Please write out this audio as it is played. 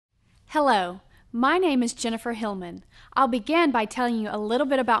Hello, my name is Jennifer Hillman. I'll begin by telling you a little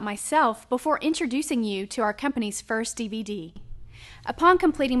bit about myself before introducing you to our company's first DVD. Upon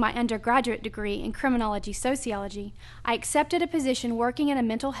completing my undergraduate degree in criminology sociology, I accepted a position working in a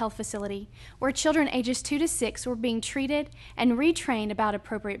mental health facility where children ages 2 to 6 were being treated and retrained about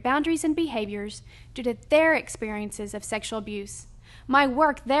appropriate boundaries and behaviors due to their experiences of sexual abuse. My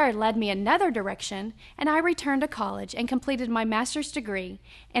work there led me another direction, and I returned to college and completed my master's degree,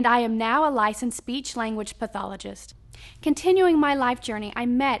 and I am now a licensed speech-language pathologist. Continuing my life journey, I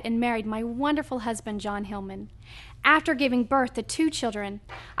met and married my wonderful husband, John Hillman. After giving birth to 2 children,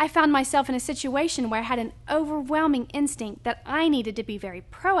 I found myself in a situation where I had an overwhelming instinct that I needed to be very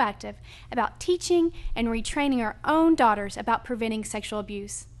proactive about teaching and retraining our own daughters about preventing sexual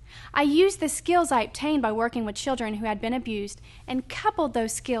abuse. I used the skills I obtained by working with children who had been abused and coupled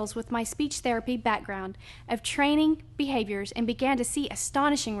those skills with my speech therapy background of training behaviors and began to see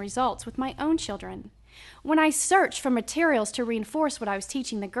astonishing results with my own children. When I searched for materials to reinforce what I was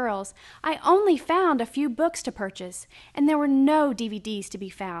teaching the girls, I only found a few books to purchase, and there were no DVDs to be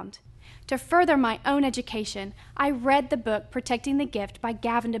found. To further my own education, I read the book Protecting the Gift by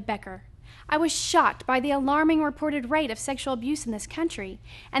Gavin de Becker. I was shocked by the alarming reported rate of sexual abuse in this country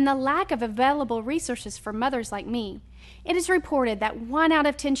and the lack of available resources for mothers like me. It is reported that 1 out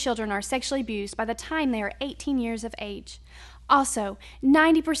of 10 children are sexually abused by the time they are 18 years of age. Also,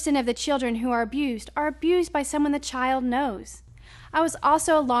 90% of the children who are abused by someone the child knows. I was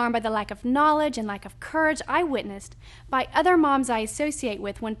also alarmed by the lack of knowledge and lack of courage I witnessed by other moms I associate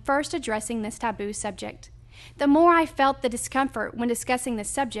with when first addressing this taboo subject. The more I felt the discomfort when discussing this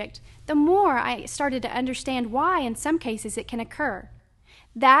subject, the more I started to understand why in some cases it can occur.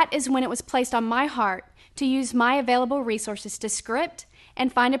 That is when it was placed on my heart to use my available resources to script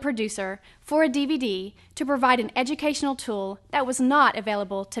and find a producer for a DVD to provide an educational tool that was not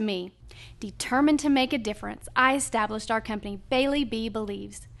available to me. Determined to make a difference, I established our company, Bailey B.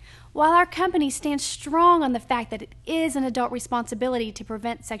 Believes. While our company stands strong on the fact that it is an adult responsibility to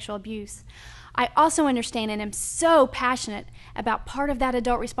prevent sexual abuse, I also understand and am so passionate about part of that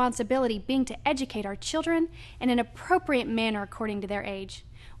adult responsibility being to educate our children in an appropriate manner according to their age.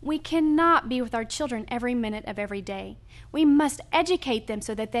 We cannot be with our children every minute of every day. We must educate them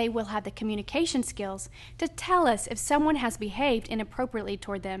so that they will have the communication skills to tell us if someone has behaved inappropriately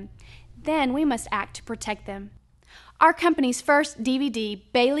toward them. Then we must act to protect them. Our company's first DVD,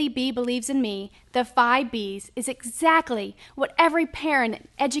 Bailey B. Believes in Me, The 5 Bs, is exactly what every parent and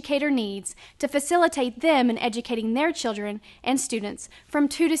educator needs to facilitate them in educating their children and students from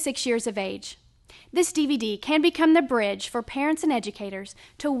 2 to 6 years of age. This DVD can become the bridge for parents and educators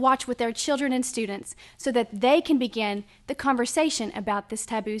to watch with their children and students so that they can begin the conversation about this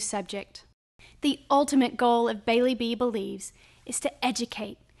taboo subject. The ultimate goal of Bailey B. Believes is to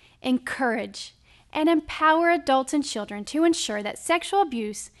educate, encourage, and empower adults and children to ensure that sexual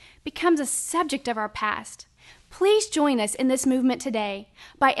abuse becomes a subject of our past. Please join us in this movement today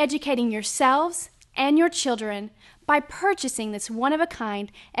by educating yourselves and your children by purchasing this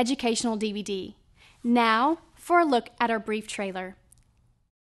one-of-a-kind educational DVD. Now, for a look at our brief trailer.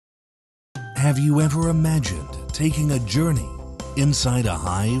 Have you ever imagined taking a journey inside a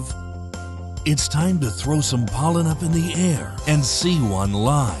hive? It's time to throw some pollen up in the air and see one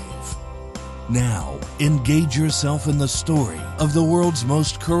live. Now, engage yourself in the story of the world's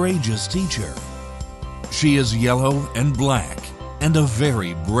most courageous teacher. She is yellow and black and a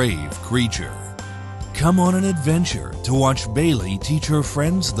very brave creature. Come on an adventure to watch Bailey teach her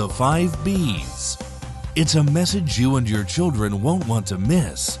friends the 5 Bs. It's a message you and your children won't want to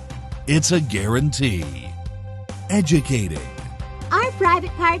miss. It's a guarantee. Educating. Our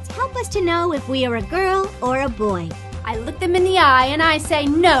private parts help us to know if we are a girl or a boy. I look them in the eye and I say,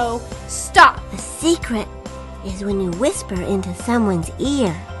 no, stop. The secret is when you whisper into someone's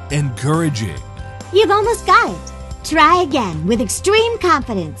ear. Encouraging. You've almost got it. Try again with extreme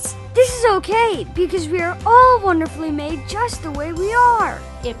confidence. This is okay because we are all wonderfully made just the way we are.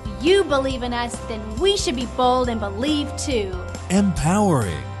 If you believe in us, then we should be bold and believe too.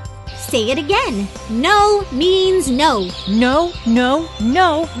 Empowering. Say it again. No means no. No, no,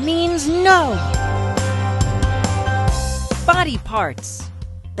 no means no. Body parts.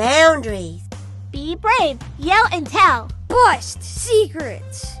 Boundaries. Be brave. Yell and tell. Bust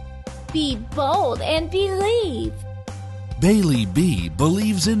secrets. Be bold and believe. Bailey B.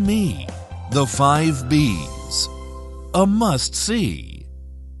 Believes in Me. The 5 Bs. A must-see.